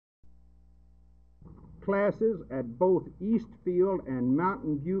classes at both Eastfield and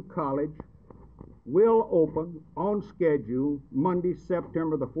Mountain View College will open on schedule Monday,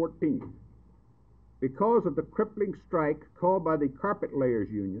 September the 14th. Because of the crippling strike called by the carpet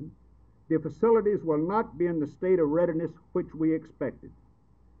layers union, the facilities will not be in the state of readiness which we expected.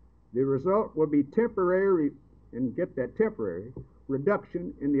 The result will be temporary, and get that, temporary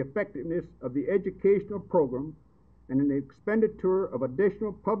reduction in the effectiveness of the educational program and an expenditure of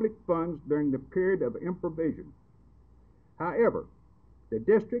additional public funds during the period of improvisation. However, the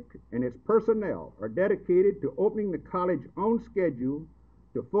district and its personnel are dedicated to opening the college on schedule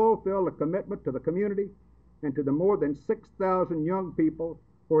to fulfill the commitment to the community and to the more than 6,000 young people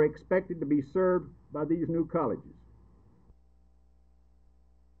who are expected to be served by these new colleges.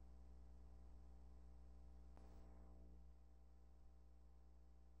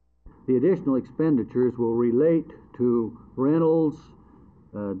 The additional expenditures will relate to rentals,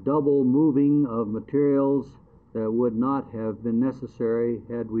 double moving of materials that would not have been necessary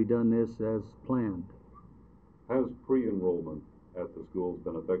had we done this as planned. Has pre-enrollment at the schools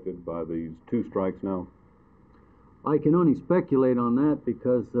been affected by these two strikes now? I can only speculate on that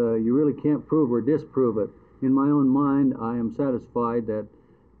because you really can't prove or disprove it. In my own mind, I am satisfied that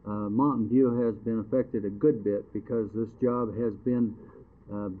Mountain View has been affected a good bit because this job has been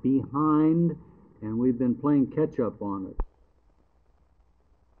behind and we've been playing catch-up on it.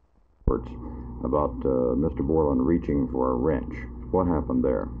 About Mr. Bourland reaching for a wrench. What happened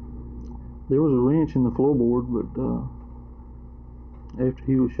there? There was a wrench in the floorboard, but after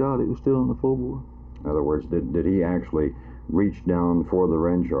he was shot, it was still in the floorboard. In other words, did he actually reach down for the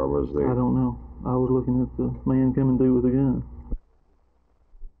wrench, or was there... I don't know. I was looking at the man coming through with a gun.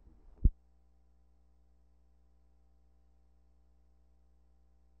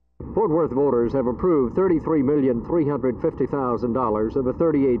 Fort Worth voters have approved $33,350,000 of a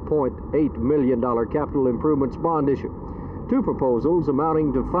 $38.8 million capital improvements bond issue. Two proposals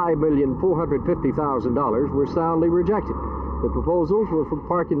amounting to $5,450,000 were soundly rejected. The proposals were for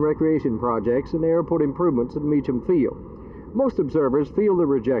park and recreation projects and airport improvements at Meacham Field. Most observers feel the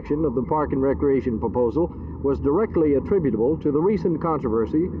rejection of the park and recreation proposal was directly attributable to the recent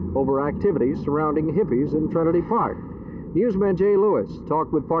controversy over activities surrounding hippies in Trinity Park. Newsman Jay Lewis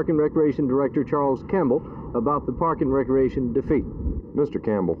talked with Park and Recreation Director Charles Campbell about the Park and Recreation defeat. Mr.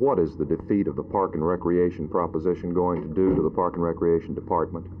 Campbell, what is the defeat of the Park and Recreation proposition going to do to the Park and Recreation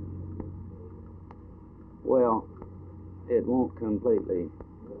Department? Well, it won't completely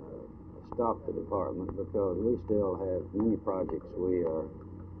stop the department because we still have many projects we are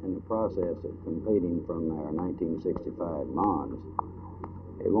in the process of completing from our 1965 bonds.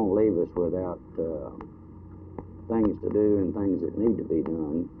 It won't leave us without things to do and things that need to be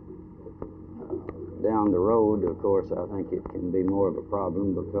done. Down the road, of course, I think it can be more of a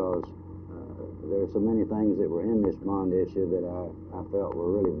problem because there are so many things that were in this bond issue that I felt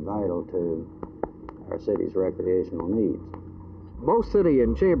were really vital to our city's recreational needs. Most city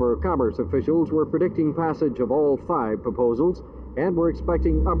and chamber of commerce officials were predicting passage of all five proposals and were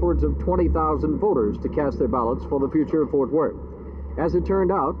expecting upwards of 20,000 voters to cast their ballots for the future of Fort Worth. As it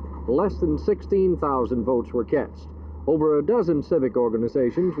turned out, less than 16,000 votes were cast. Over a dozen civic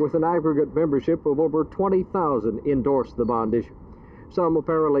organizations with an aggregate membership of over 20,000 endorsed the bond issue. Some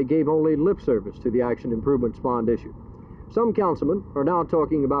apparently gave only lip service to the Action Improvements bond issue. Some councilmen are now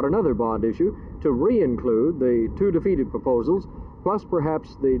talking about another bond issue to re-include the two defeated proposals, plus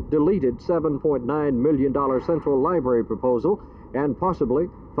perhaps the deleted $7.9 million Central Library proposal, and possibly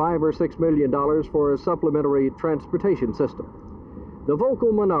 $5 or $6 million for a supplementary transportation system. The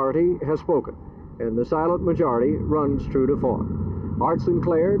vocal minority has spoken, and the silent majority runs true to form. Art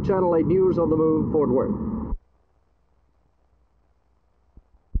Sinclair, Channel 8 News on the Move, Fort Worth.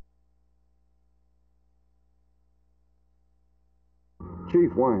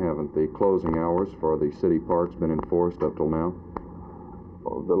 Chief, why haven't the closing hours for the city parks been enforced up till now?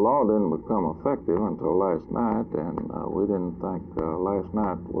 Well, the law didn't become effective until last night, and we didn't think last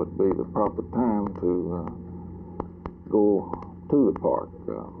night would be the proper time to go to the park.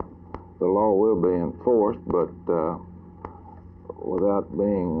 The law will be enforced, but without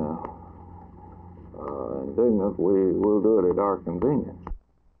being indignant, we will do it at our convenience.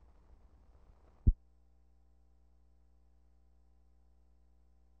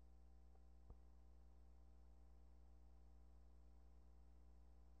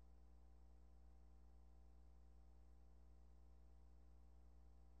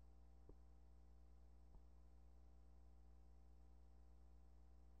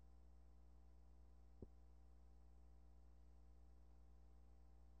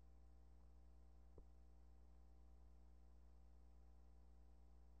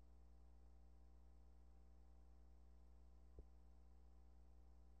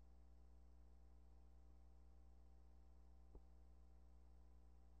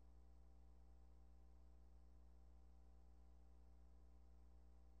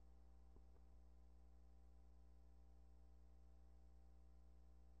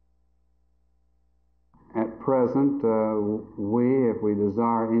 present, if we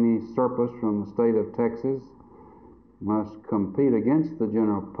desire any surplus from the state of Texas, must compete against the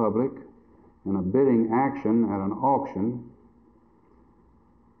general public in a bidding action at an auction,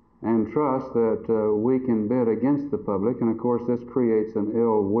 and trust that we can bid against the public. And of course this creates an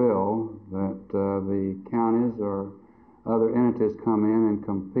ill will that the counties or other entities come in and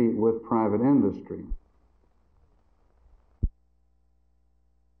compete with private industry.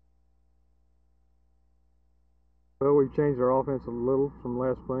 Well, we've changed our offense a little from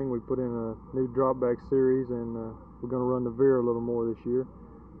last spring. We put in a new drop back series, and we're going to run the veer a little more this year,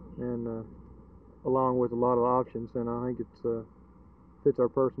 and along with a lot of options, and I think it fits our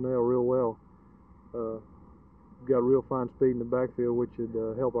personnel real well. We've got real fine speed in the backfield, which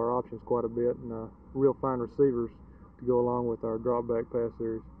would help our options quite a bit, and real fine receivers to go along with our drop back pass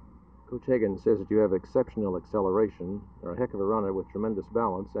series. Coach Hagan says that you have exceptional acceleration, are a heck of a runner with tremendous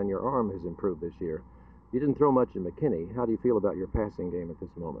balance, and your arm has improved this year. You didn't throw much in McKinney. How do you feel about your passing game at this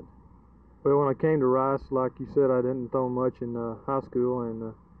moment? Well, when I came to Rice, like you said, I didn't throw much in high school,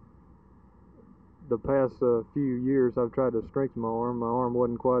 and the past few years I've tried to strengthen my arm. My arm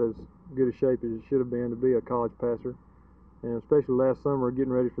wasn't quite as good a shape as it should have been to be a college passer, and especially last summer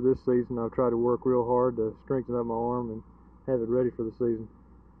getting ready for this season, I've tried to work real hard to strengthen up my arm and have it ready for the season.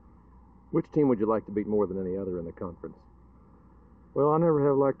 Which team would you like to beat more than any other in the conference? Well, I never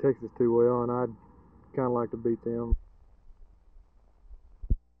have liked Texas too well, and I'd kind of like to beat them.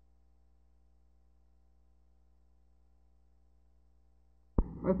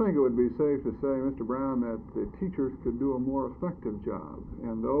 I think it would be safe to say, Mr. Brown, that the teachers could do a more effective job,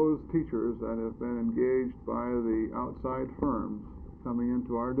 and those teachers that have been engaged by the outside firms coming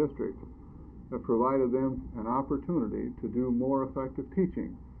into our district have provided them an opportunity to do more effective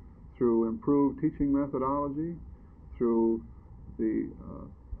teaching through improved teaching methodology, through the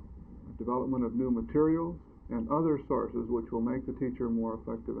development of new materials, and other sources which will make the teacher more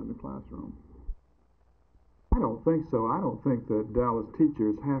effective in the classroom. I don't think so. I don't think that Dallas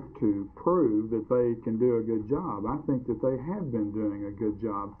teachers have to prove that they can do a good job. I think that they have been doing a good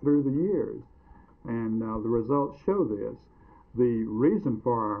job through the years, and the results show this. The reason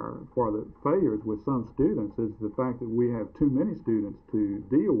for the failures with some students is the fact that we have too many students to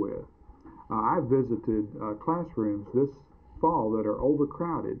deal with. I visited classrooms this fall that are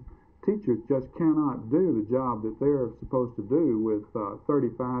overcrowded. Teachers just cannot do the job that they're supposed to do with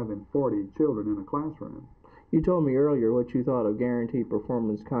 35 and 40 children in a classroom. You told me earlier what you thought of guaranteed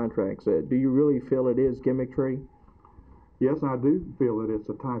performance contracts. Do you really feel it is gimmickry? Yes, I do feel that it's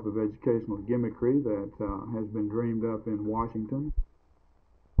a type of educational gimmickry that has been dreamed up in Washington.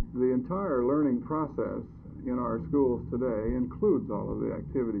 The entire learning process in our schools today includes all of the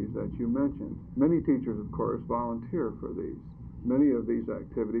activities that you mentioned. Many teachers, of course, volunteer for these. Many of these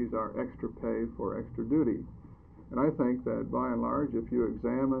activities are extra pay for extra duty. And I think that by and large, if you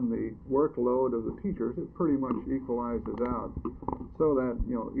examine the workload of the teachers, it pretty much equalizes out so that,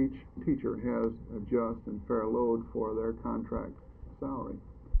 each teacher has a just and fair load for their contract salary.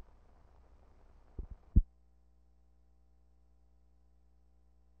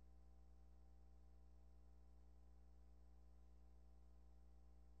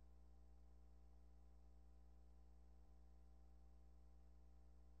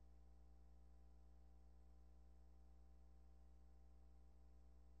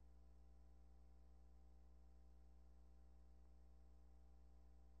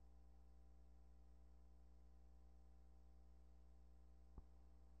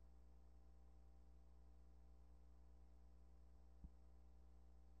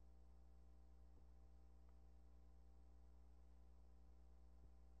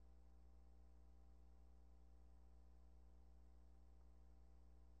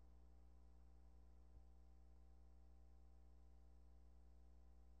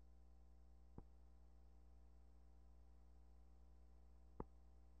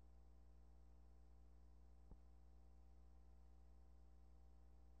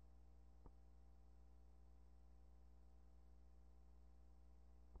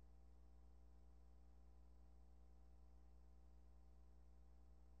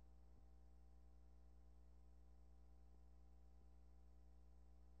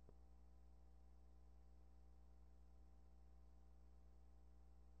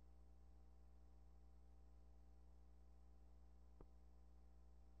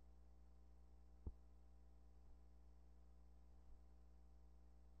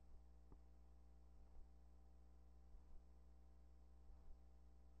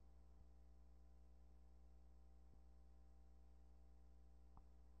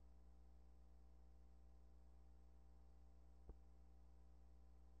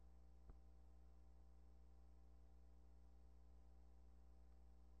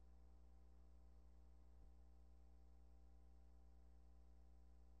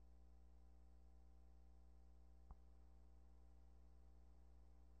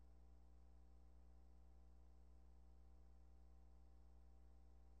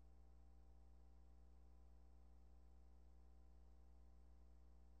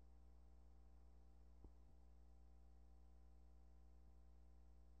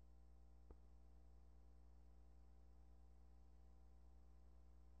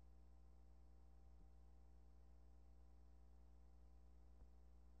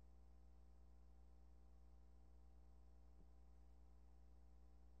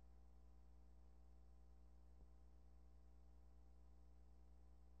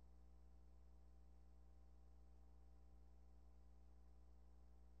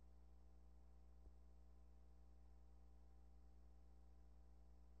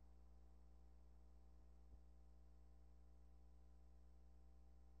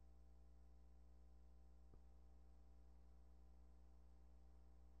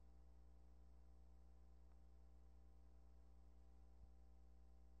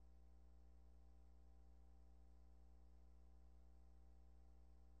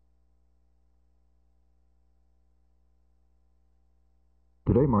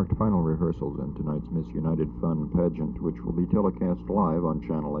 Today marked final rehearsals in tonight's Miss United Fun pageant, which will be telecast live on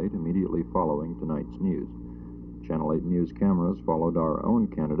Channel 8 immediately following tonight's news. Channel 8 News cameras followed our own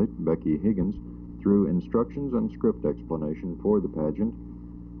candidate, Becky Higgins, through instructions and script explanation for the pageant.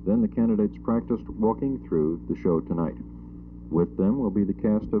 Then the candidates practiced walking through the show tonight. With them will be the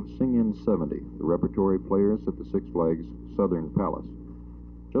cast of Sing in 70, the repertory players at the Six Flags Southern Palace.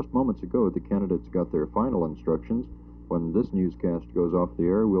 Just moments ago, the candidates got their final instructions. When this newscast goes off the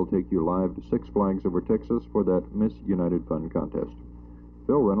air, we'll take you live to Six Flags over Texas for that Miss United Fun contest.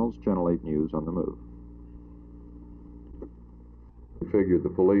 Phil Reynolds, Channel 8 News on the move. We figured the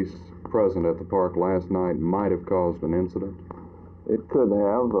police present at the park last night might have caused an incident. It could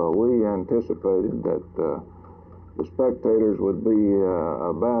have. We anticipated that the spectators would be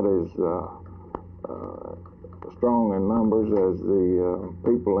about as strong in numbers as the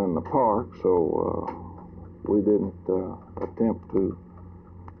people in the park, so we didn't attempt to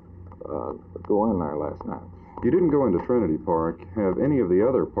go in there last night. You didn't go into Trinity Park. Have any of the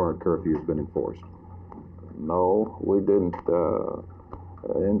other park curfews been enforced? No, we didn't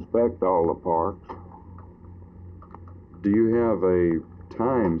inspect all the parks. Do you have a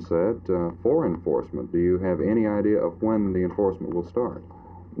time set for enforcement? Do you have any idea of when the enforcement will start?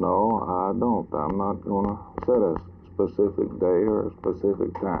 No, I don't. I'm not going to set a specific day or a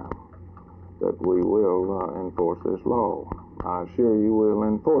specific time that we will enforce this law. I assure you we'll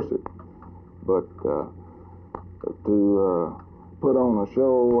enforce it. But to put on a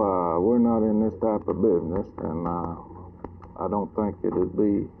show, we're not in this type of business, and I don't think it'd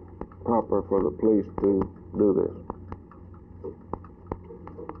be proper for the police to do this.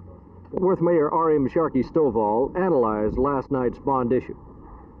 Worth Mayor R.M. Sharkey Stovall analyzed last night's bond issue.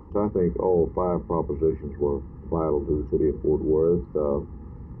 I think all 5 propositions were vital to the city of Fort Worth.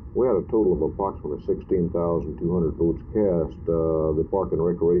 We had a total of approximately 16,200 votes cast. The Park and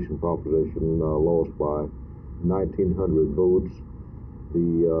Recreation proposition lost by 1,900 votes.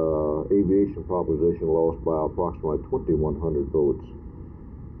 The Aviation proposition lost by approximately 2,100 votes.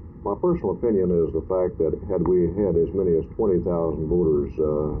 My personal opinion is the fact that had we had as many as 20,000 voters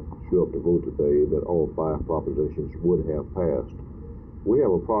show up to vote today, that all 5 propositions would have passed. We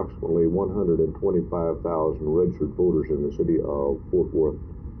have approximately 125,000 registered voters in the city of Fort Worth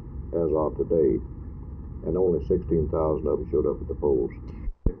as of today, and only 16,000 of them showed up at the polls.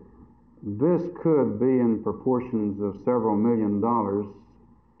 This could be in proportions of several $1 million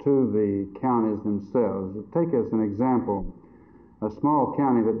to the counties themselves. Take as an example, a small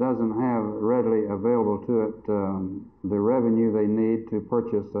county that doesn't have readily available to it the revenue they need to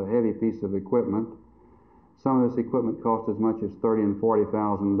purchase a heavy piece of equipment. Some of this equipment costs as much as $30,000 and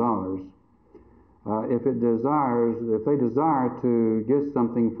 $40,000. If they desire to get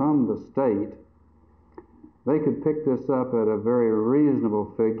something from the state, they could pick this up at a very reasonable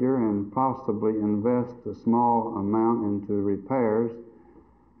figure and possibly invest a small amount into repairs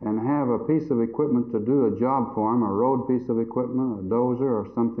and have a piece of equipment to do a job for them, a road piece of equipment, a dozer or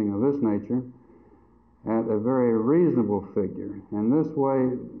something of this nature, at a very reasonable figure. And this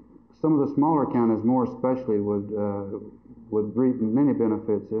way, some of the smaller counties more especially would reap many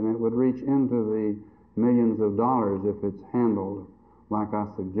benefits, and it would reach into the millions of dollars if it's handled like I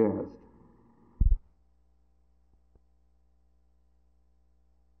suggest.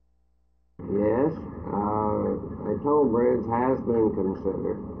 Yes, a toll bridge has been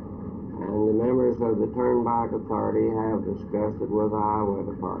considered, and the members of the Turnpike Authority have discussed it with the Highway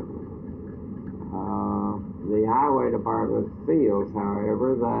Department. The Highway Department feels,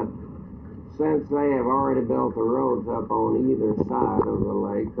 however, that since they have already built the roads up on either side of the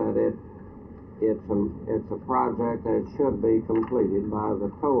lake, that it's a project that should be completed by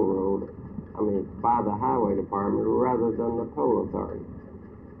the by the Highway Department rather than the toll authority.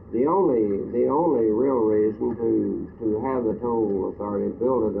 The only real reason to have the toll authority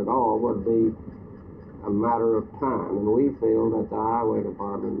build it at all would be a matter of time, and we feel that the Highway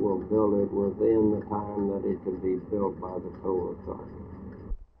Department will build it within the time that it can be built by the toll authority.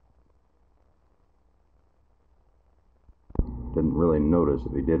 Didn't really notice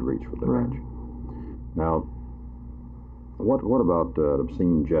if he did reach for the wrench. Now, what about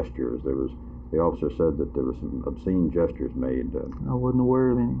obscene gestures? The officer said that there were some obscene gestures made. I wasn't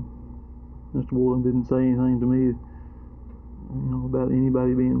aware of any. Mr. Bourland didn't say anything to me, about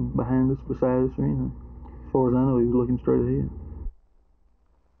anybody being behind us, beside us, or anything. As far as I know, he was looking straight ahead.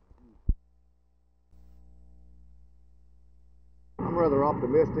 I'm rather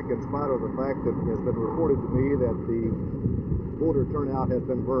optimistic in spite of the fact that it has been reported to me that the voter turnout has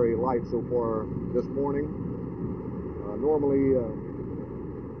been very light so far this morning. Normally,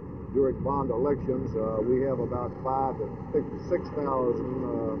 during bond elections, we have about 5,000 to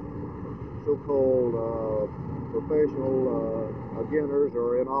 6,000 so-called professional againers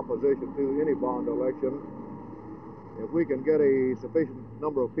or in opposition to any bond election. If we can get a sufficient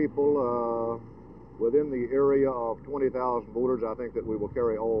number of people within the area of 20,000 voters, I think that we will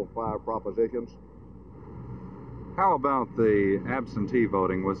carry all 5 propositions. How about the absentee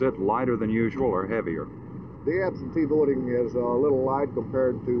voting? Was it lighter than usual or heavier? The absentee voting is a little light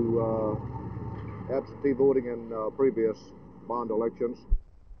compared to absentee voting in previous bond elections.